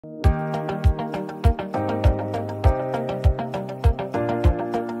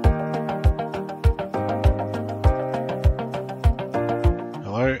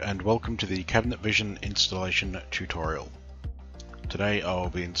Welcome to the Cabinet Vision installation tutorial. Today I will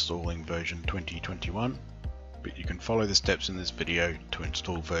be installing version 2021, but you can follow the steps in this video to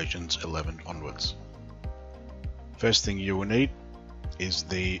install versions 11 onwards. First thing you will need is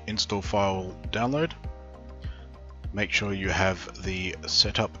the install file download. Make sure you have the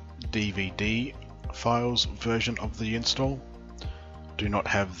setup DVD files version of the install. Do not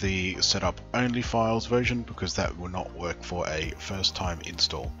have the setup only files version because that will not work for a first time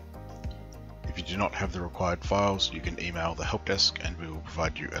install. If you do not have the required files, you can email the help desk and we will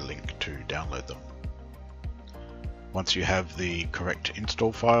provide you a link to download them. Once you have the correct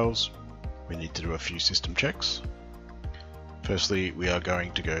install files, we need to do a few system checks. Firstly, we are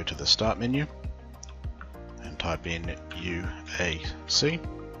going to go to the Start menu and type in UAC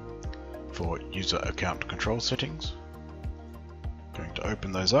for User Account Control Settings. Going to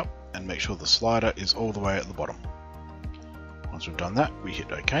open those up and make sure the slider is all the way at the bottom. Once we've done that, we hit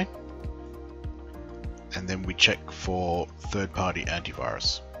OK. And then we check for third-party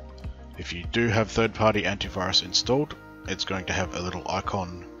antivirus. If you do have third-party antivirus installed, it's going to have a little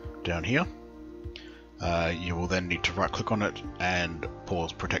icon down here. You will then need to right-click on it and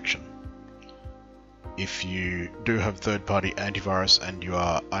pause protection. If you do have third-party antivirus and you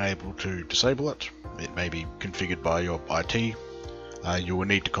are unable to disable it, it may be configured by your IT. You will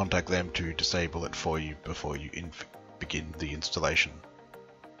need to contact them to disable it for you before you begin the installation.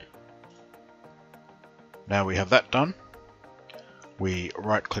 Now we have that done, we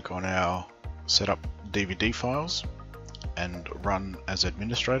right click on our setup DVD files and run as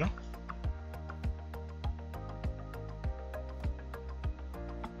administrator.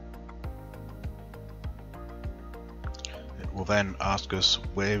 It will then ask us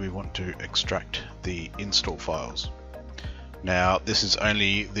where we want to extract the install files. Now this is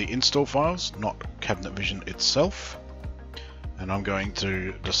only the install files, not Cabinet Vision itself, and I'm going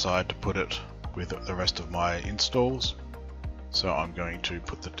to decide to put it with the rest of my installs. So I'm going to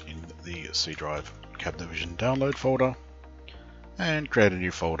put it in the C drive Cabinet Vision download folder and create a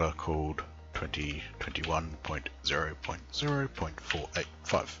new folder called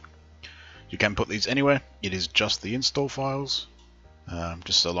 2021.0.0.485. You can put these anywhere, it is just the install files,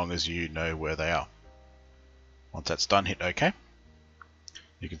 just so long as you know where they are. Once that's done, hit OK.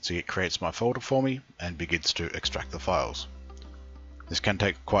 You can see it creates my folder for me and begins to extract the files. This can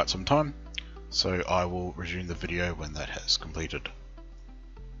take quite some time, so I will resume the video when that has completed.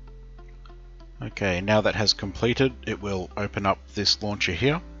 Okay, now that has completed, it will open up this launcher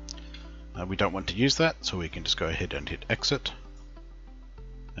here. We don't want to use that, so we can just go ahead and hit exit.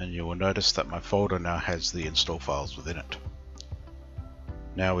 And you will notice that my folder now has the install files within it.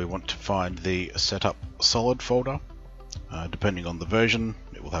 Now we want to find the setup solid folder. Depending on the version,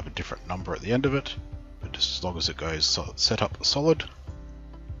 it will have a different number at the end of it, but just as long as it goes setup solid.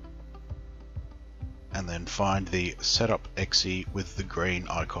 And then find the setup exe with the green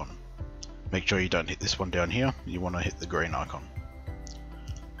icon. Make sure you don't hit this one down here, you want to hit the green icon.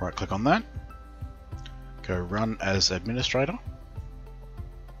 Right click on that, go run as administrator,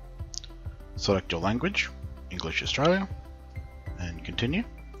 select your language, English Australia, and continue.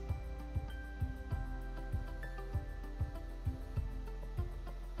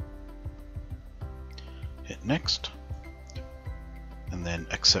 Hit next, and then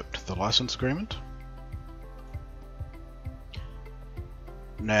accept the license agreement.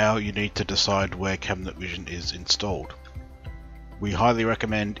 Now you need to decide where Cabinet Vision is installed. We highly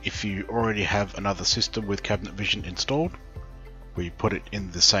recommend, if you already have another system with Cabinet Vision installed, we put it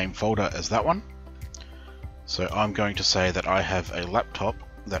in the same folder as that one. So I'm going to say that I have a laptop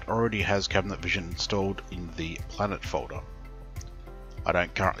that already has Cabinet Vision installed in the Planit folder. I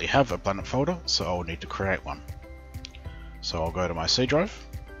don't currently have a Planit folder, so I'll need to create one. So I'll go to my C drive,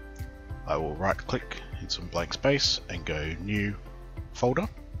 I will right click in some blank space and go new folder.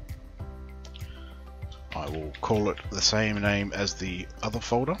 I will call it the same name as the other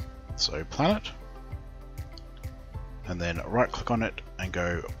folder, so Planit, and then right click on it and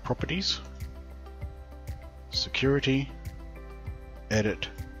go properties, security, edit,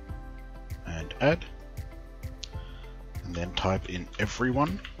 and add, and then type in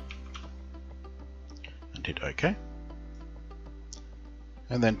everyone and hit OK,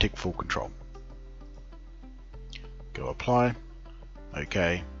 and then tick full control. Go apply,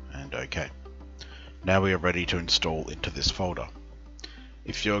 OK, and OK. Now we are ready to install into this folder.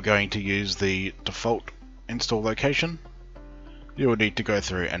 If you're going to use the default install location, you will need to go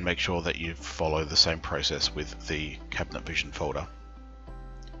through and make sure that you follow the same process with the Cabinet Vision folder.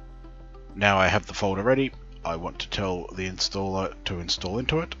 Now I have the folder ready, I want to tell the installer to install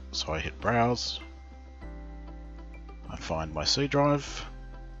into it, so I hit browse, I find my C drive,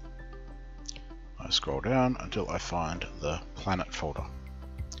 scroll down until I find the Planit folder.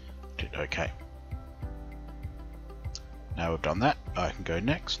 Hit OK. Now we've done that, I can go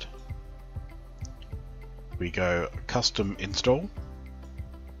next. We go custom install.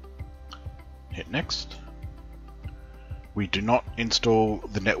 Hit next. We do not install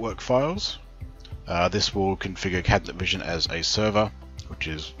the network files. This will configure Cabinet Vision as a server, which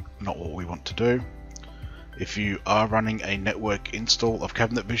is not what we want to do. If you are running a network install of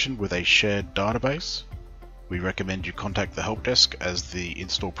Cabinet Vision with a shared database, we recommend you contact the help desk, as the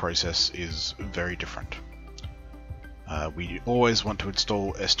install process is very different. We always want to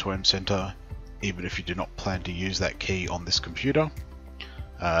install S2M Center, even if you do not plan to use that key on this computer.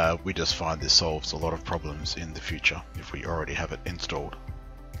 We just find this solves a lot of problems in the future if we already have it installed.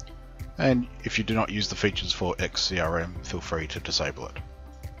 And if you do not use the features for XCRM, feel free to disable it.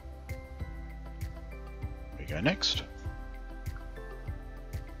 We go next.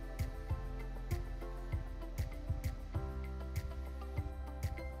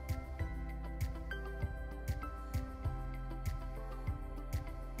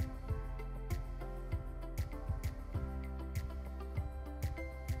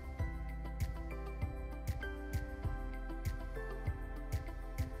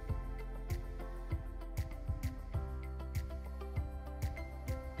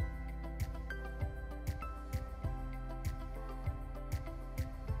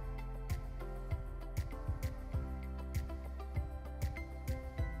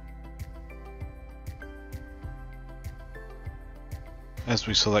 As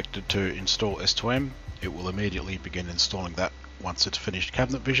we selected to install S2M, it will immediately begin installing that once it's finished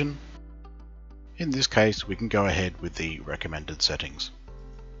Cabinet Vision. In this case, we can go ahead with the recommended settings.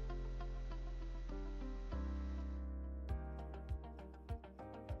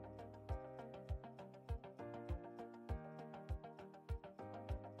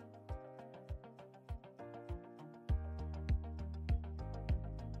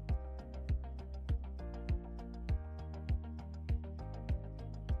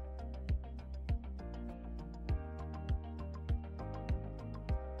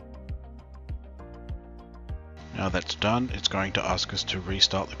 Now that's done, it's going to ask us to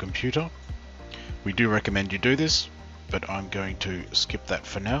restart the computer. We do recommend you do this, but I'm going to skip that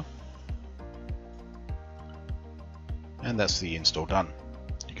for now. And that's the install done.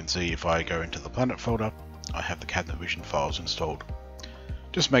 You can see if I go into the Planit folder, I have the Cabinet Vision files installed.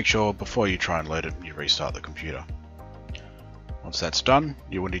 Just make sure before you try and load it, you restart the computer. Once that's done,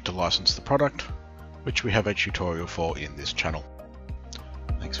 you will need to license the product, which we have a tutorial for in this channel.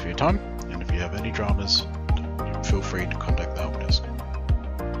 Thanks for your time, and if you have any dramas, feel free to contact the help desk.